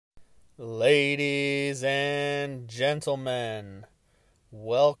Ladies and gentlemen,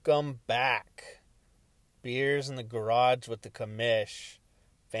 welcome back. Beers in the Garage with the Commish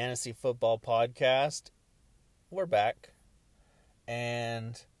Fantasy Football Podcast. We're back.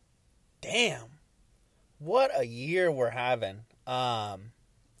 And damn, what a year we're having. I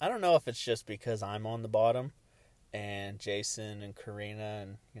don't know if it's just because I'm on the bottom and Jason and Karina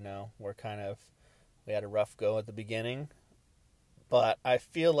and, we had a rough go at the beginning. But I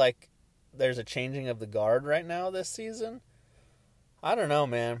feel like there's a changing of the guard right now this season. I don't know,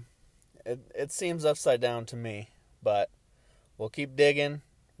 man. It seems upside down to me. But we'll keep digging.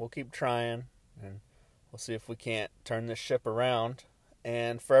 We'll keep trying. And we'll see if we can't turn this ship around.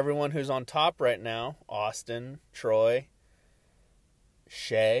 And for everyone who's on top right now, Austin, Troy,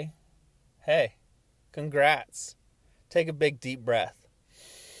 Shay, hey, congrats. Take a big deep breath.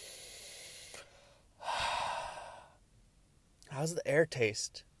 How's the air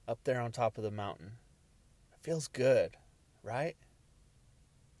taste up there on top of the mountain? It feels good, right?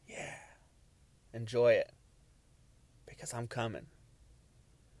 Yeah. Enjoy it. Because I'm coming.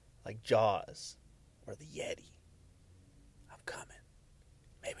 Like Jaws or the Yeti. I'm coming.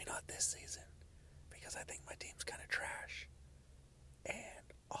 Maybe not this season. Because I think my team's kind of trash. And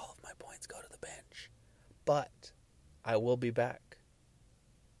all of my points go to the bench. But I will be back.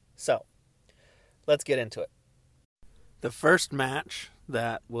 So, let's get into it. The first match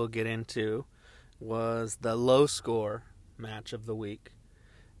that we'll get into was the low score match of the week.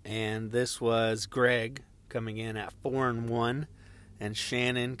 And this was Greg coming in at 4-1 and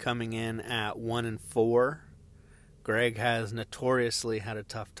Shannon coming in at 1-4. Greg has notoriously had a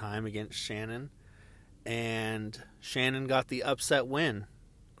tough time against Shannon. And Shannon got the upset win.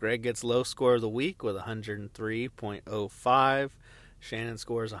 Greg gets low score of the week with 103.05. Shannon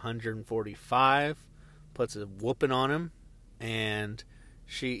scores 145. Puts a whooping on him, and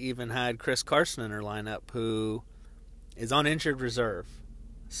she even had Chris Carson in her lineup, who is on injured reserve.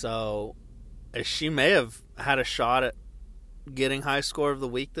 So she may have had a shot at getting high score of the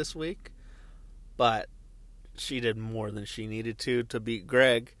week this week, but she did more than she needed to beat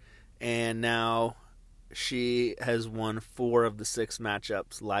Greg, and now she has won 4 of the 6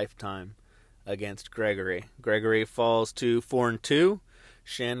 matchups lifetime against Gregory. Gregory falls to 4-2.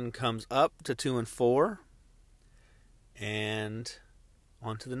 Shannon comes up to 2-4. And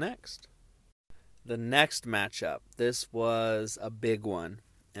on to the next. The next matchup. This was a big one.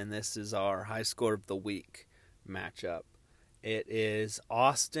 And this is our high score of the week matchup. It is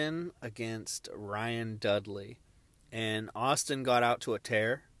Austin against Ryan Dudley. And Austin got out to a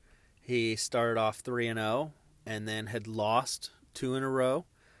tear. He started off 3-0 and then had lost 2 in a row.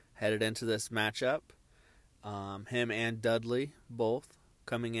 Headed into this matchup. Him and Dudley both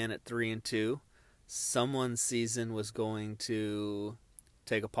coming in at 3-2. Someone's season was going to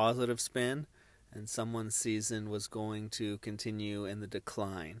take a positive spin, and someone's season was going to continue in the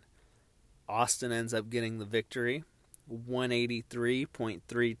decline. Austin ends up getting the victory,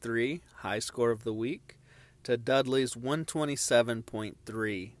 183.33, high score of the week, to Dudley's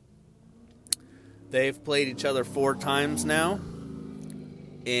 127.3. They've played each other 4 times now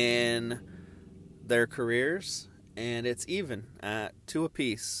in their careers, and it's even at 2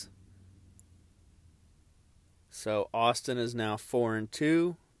 apiece. So Austin is now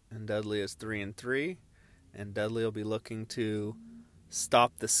 4-2, and Dudley is 3-3, and Dudley will be looking to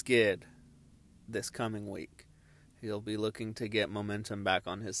stop the skid this coming week. He'll be looking to get momentum back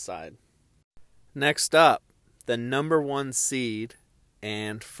on his side. Next up, the number 1 seed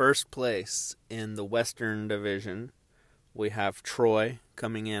and first place in the Western Division, we have Troy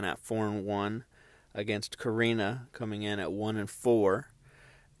coming in at 4-1 against Karina coming in at 1-4.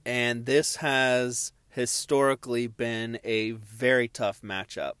 And this has historically been a very tough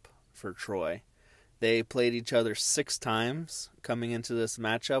matchup for Troy. They played each other 6 times coming into this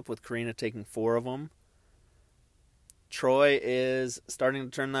matchup, with Karina taking 4 of them. Troy is starting to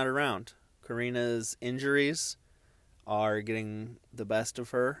turn that around. Karina's injuries are getting the best of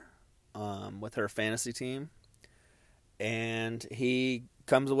her with her fantasy team. And he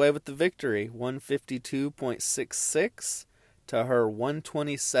comes away with the victory, 152.66 to her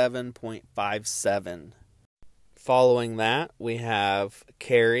 127.57. Following that, we have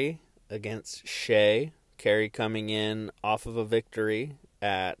Carrie against Shay. Carrie coming in off of a victory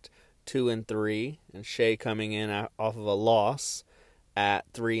at 2-3, and Shay coming in off of a loss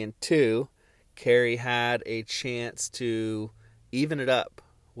at 3-2. Carrie had a chance to even it up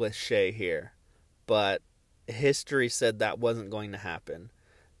with Shay here, but history said that wasn't going to happen.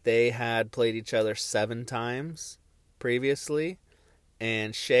 They had played each other 7 times previously,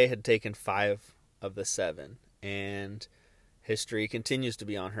 and Shay had taken 5 of the 7, and history continues to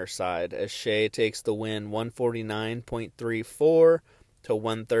be on her side as Shea takes the win 149.34 to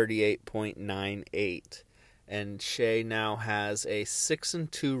 138.98. And Shea now has a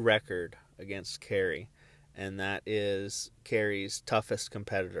 6-2 record against Carrie, and that is Carrie's toughest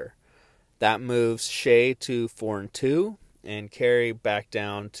competitor. That moves Shea to 4-2 and Carrie back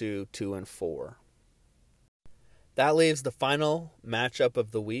down to 2-4. That leaves the final matchup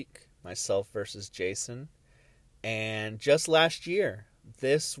of the week, myself versus Jason. And just last year,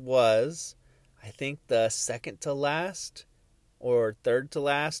 this was, I think, the second to last or third to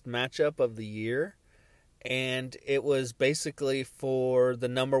last matchup of the year. And it was basically for the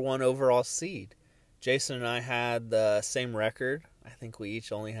number 1 overall seed. Jason and I had the same record. I think we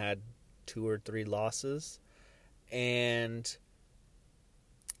each only had 2 or 3 losses. And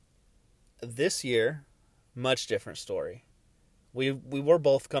this year, much different story. We were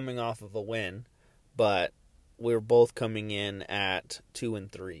both coming off of a win, but we were both coming in at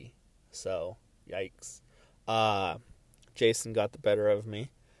 2-3. So, yikes. Jason got the better of me.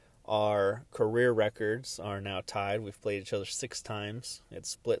 Our career records are now tied. We've played each other 6 times. It's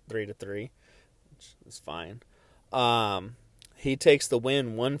split 3-3, which is fine. He takes the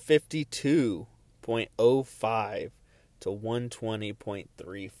win 152.05 to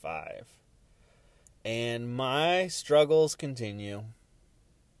 120.35. And my struggles continue.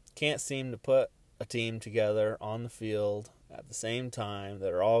 Can't seem to put a team together on the field at the same time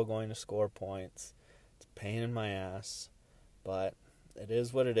that are all going to score points. It's a pain in my ass, but it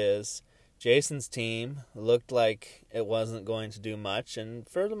is what it is. Jason's team looked like it wasn't going to do much, and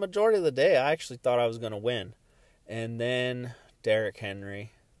for the majority of the day, I actually thought I was going to win. And then Derrick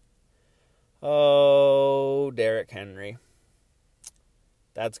Henry. Oh, Derrick Henry.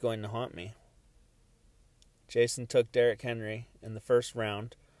 That's going to haunt me. Jason took Derrick Henry in the first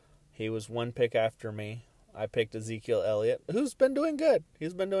round. He was 1 pick after me. I picked Ezekiel Elliott, who's been doing good.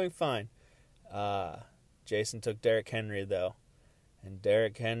 He's been doing fine. Jason took Derrick Henry, though. And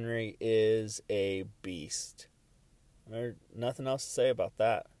Derrick Henry is a beast. There's nothing else to say about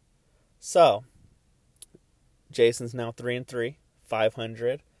that. So, Jason's now 3-3,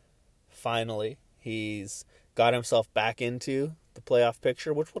 500. Finally, he's got himself back into the playoff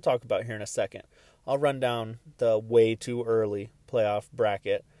picture, which we'll talk about here in a second. I'll run down the way too early playoff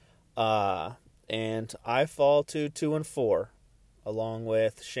bracket. And I fall to 2-4, along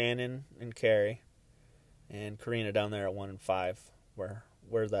with Shannon and Carrie, and Karina down there at 1-5. We're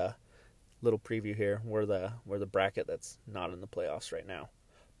the little preview here. We're the bracket that's not in the playoffs right now.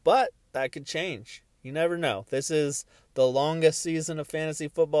 But that could change. You never know. This is the longest season of fantasy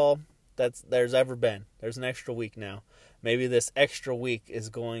football there's ever been. There's an extra week now. Maybe this extra week is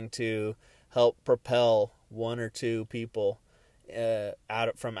going to help propel 1 or 2 people out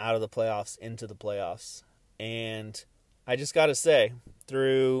of the playoffs into the playoffs. And I just got to say,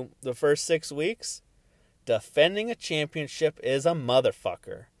 through the first 6 weeks, defending a championship is a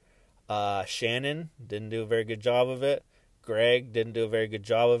motherfucker. Shannon didn't do a very good job of it. Greg didn't do a very good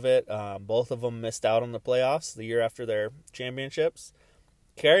job of it. Both of them missed out on the playoffs the year after their championships.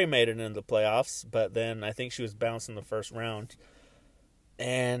 Carrie made it into the playoffs, but then I think she was bounced in the first round.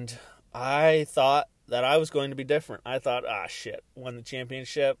 And I thought that I was going to be different. I thought, shit, won the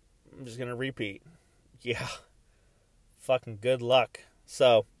championship, I'm just going to repeat. Yeah. Fucking good luck.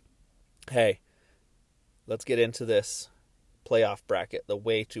 So, hey, let's get into this playoff bracket, the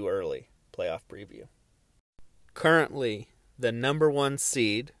way too early playoff preview. Currently, the number 1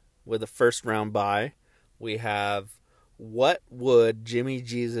 seed with a first round bye, we have What Would Jimmy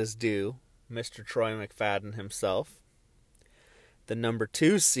Jesus Do? Mr. Troy McFadden himself. The number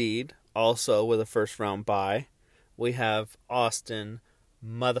 2 seed, also with a first round bye, we have Austin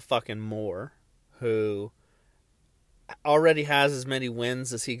motherfucking Moore, who already has as many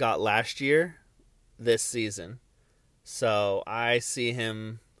wins as he got last year this season. So I see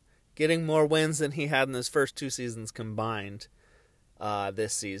him getting more wins than he had in his first 2 seasons combined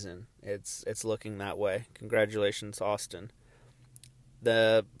this season. It's looking that way. Congratulations, Austin.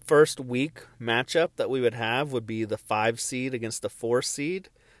 The first week matchup that we would have would be the 5 seed against the 4 seed.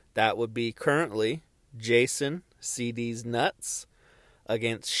 That would be currently Jason, CD's Nuts,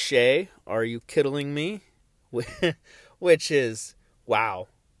 against Shea, Are You Kidding Me? Which is, wow,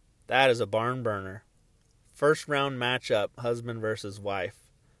 that is a barn burner. First round matchup, husband versus wife.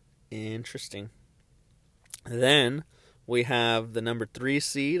 Interesting. Then we have the number 3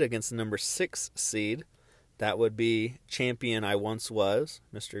 seed against the number 6 seed. That would be champion I once was,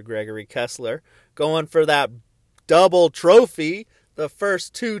 Mr. Gregory Kessler, going for that double trophy, the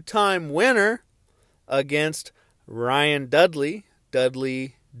first 2-time winner, against Ryan Dudley.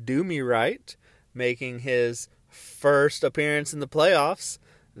 Dudley Do Me Right, making his first appearance in the playoffs.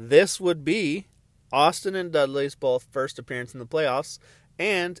 This would be Austin and Dudley's both first appearance in the playoffs,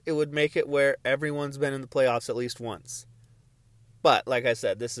 and it would make it where everyone's been in the playoffs at least once. But, like I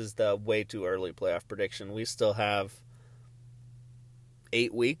said, this is the way too early playoff prediction. We still have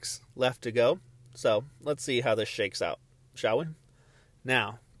 8 weeks left to go. So, let's see how this shakes out, shall we?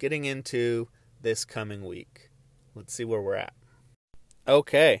 Now, getting into this coming week. Let's see where we're at.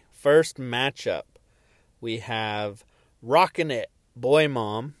 Okay, first matchup. We have Rockin' It Boy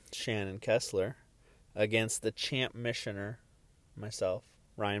Mom, Shannon Kessler, against the champ missioner, myself,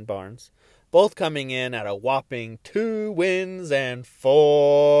 Ryan Barnes. Both coming in at a whopping 2 wins and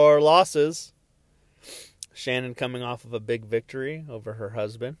 4 losses. Shannon coming off of a big victory over her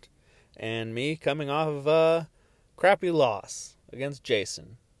husband, and me coming off of a crappy loss against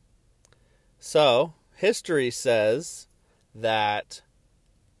Jason. So, history says that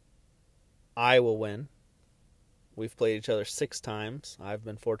I will win. We've played each other 6 times. I've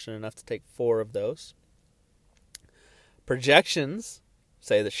been fortunate enough to take 4 of those. Projections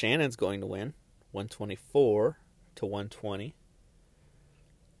say that Shannon's going to win 124 to 120.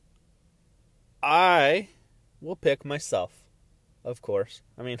 I will pick myself, of course.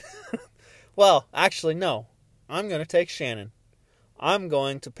 I mean, well, actually, no. I'm going to take Shannon. I'm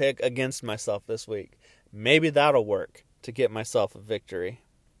going to pick against myself this week. Maybe that'll work to get myself a victory.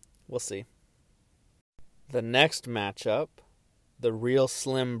 We'll see. The next matchup, the real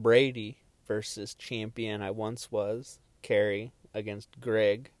Slim Brady versus champion I once was, Carrie against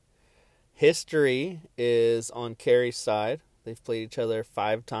Greg. History is on Carrie's side. They've played each other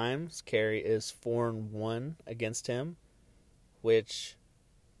 5 times. Carrie is 4-1 against him, which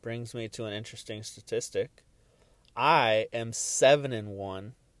brings me to an interesting statistic. I am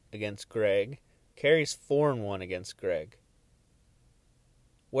 7-1 against Greg. Carrie's 4-1 against Greg.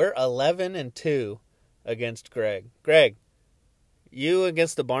 We're 11-2 against Greg. Greg, you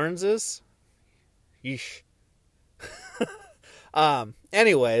against the Barneses? Yeesh.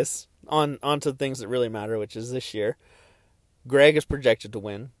 Anyways, on to things that really matter, which is this year. Greg is projected to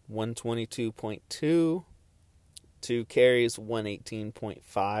win 122.2 to Carrie's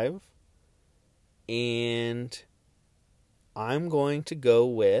 118.5. And I'm going to go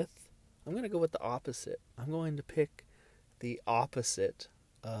with the opposite. I'm going to pick the opposite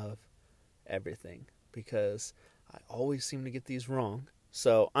of everything because I always seem to get these wrong.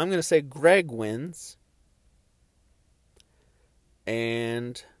 So I'm going to say Greg wins.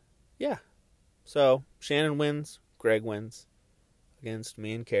 And yeah. So Shannon wins, Greg wins against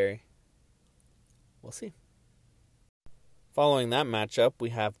me and Carrie. We'll see. Following that matchup,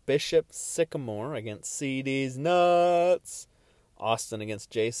 we have Bishop Sycamore against CD's Nuts. Austin against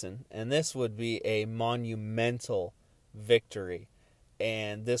Jason. And this would be a monumental victory.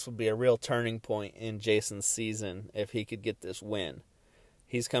 And this would be a real turning point in Jason's season if he could get this win.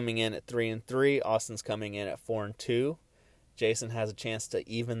 He's coming in at 3-3. Austin's coming in at 4-2. Jason has a chance to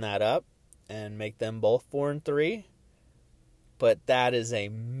even that up and make them both 4-3. But that is a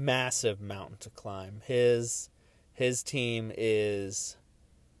massive mountain to climb. His team is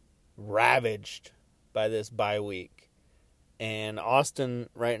ravaged by this bye week. And Austin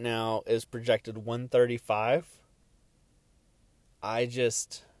right now is projected 135. I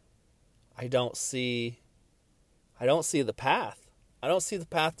don't see the path. I don't see the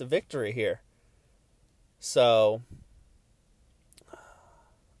path to victory here. So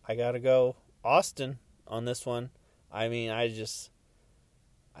I got to go Austin on this one. I mean, I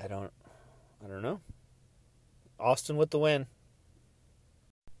don't know. Austin with the win.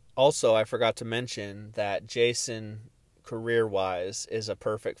 Also, I forgot to mention that Jason, career-wise, is a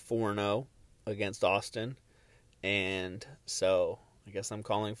perfect 4-0 against Austin. And so, I guess I'm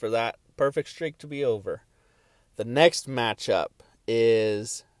calling for that perfect streak to be over. The next matchup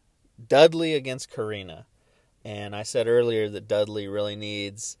is Dudley against Karina. And I said earlier that Dudley really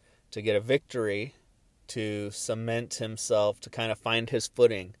needs to get a victory to cement himself, to kind of find his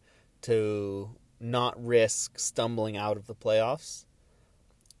footing, to not risk stumbling out of the playoffs.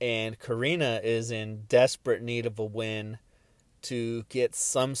 And Karina is in desperate need of a win to get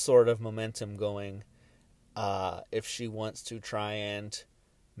some sort of momentum going if she wants to try and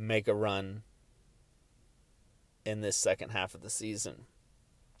make a run in this second half of the season.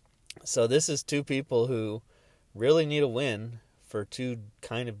 So this is 2 people who really need a win for 2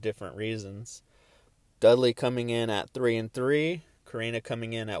 kind of different reasons. Dudley coming in at 3-3, Karina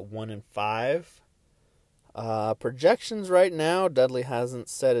coming in at 1-5. Projections right now, Dudley hasn't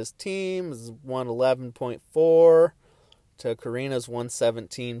set his team. Is 111.4 to Karina's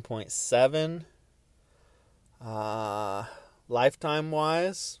 117.7. Lifetime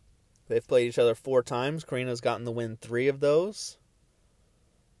wise, They've played each other 4 times. Karina's gotten the win 3 of those.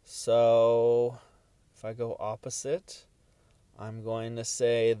 So, if I go opposite, I'm going to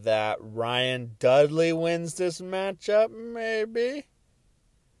say that Ryan Dudley wins this matchup, maybe.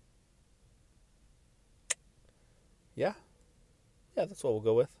 Yeah, that's what we'll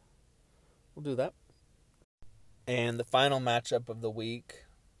go with. We'll do that. And the final matchup of the week,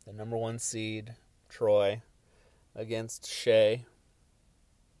 the number 1 seed, Troy, against Shea.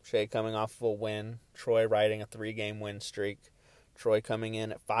 Shea coming off of a win. Troy riding a 3-game win streak. Troy coming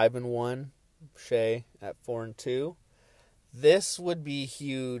in at 5-1. Shea at 4-2. This would be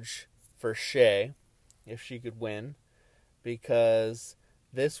huge for Shea if she could win, because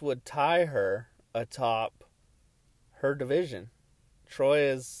this would tie her atop her division. Troy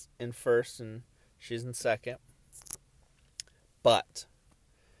is in first and she's in second. But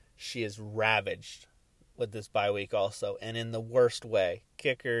she is ravaged with this bye week also, and in the worst way.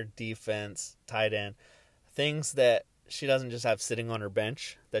 Kicker, defense, tight end. Things that she doesn't just have sitting on her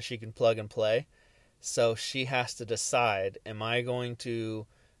bench that she can plug and play. So she has to decide, am I going to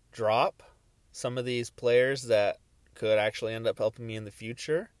drop some of these players that could actually end up helping me in the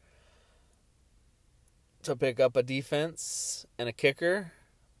future to pick up a defense and a kicker?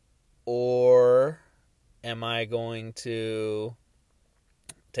 Or am I going to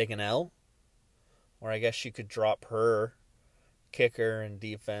take an L? Or I guess she could drop her kicker and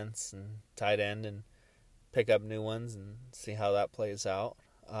defense and tight end and pick up new ones and see how that plays out.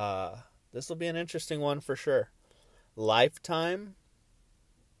 This will be an interesting one for sure. Lifetime,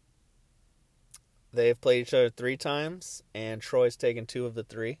 they've played each other 3 times, and Troy's taken 2 of the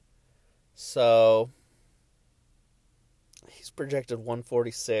 3. So, he's projected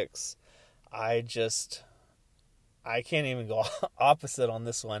 146. I can't even go opposite on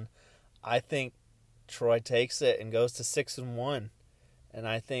this one. I think Troy takes it and goes to 6-1. And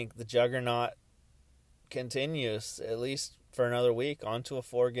I think the juggernaut continues, at least for another week, onto a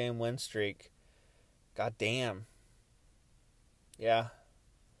 4-game win streak. God damn. Yeah.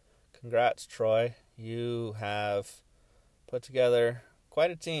 Congrats, Troy. You have put together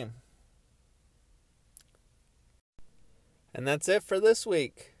quite a team. And that's it for this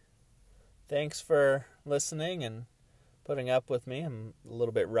week. Thanks for listening and putting up with me. I'm a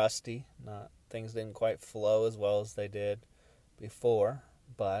little bit rusty. Things didn't quite flow as well as they did before,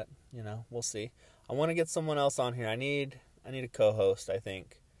 but we'll see. I want to get someone else on here. I need a co-host, I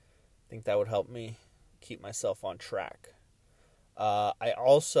think. I think that would help me keep myself on track. I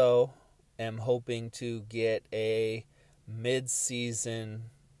also am hoping to get a mid-season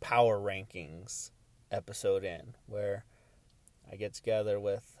power rankings episode in where I get together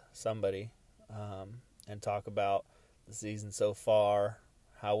with somebody and talk about the season so far,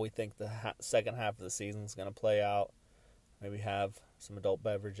 how we think the second half of the season is going to play out, maybe have some adult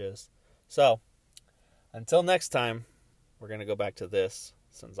beverages. So, until next time, we're going to go back to this,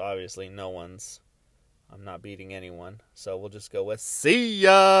 since obviously I'm not beating anyone. So we'll just go with see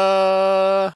ya!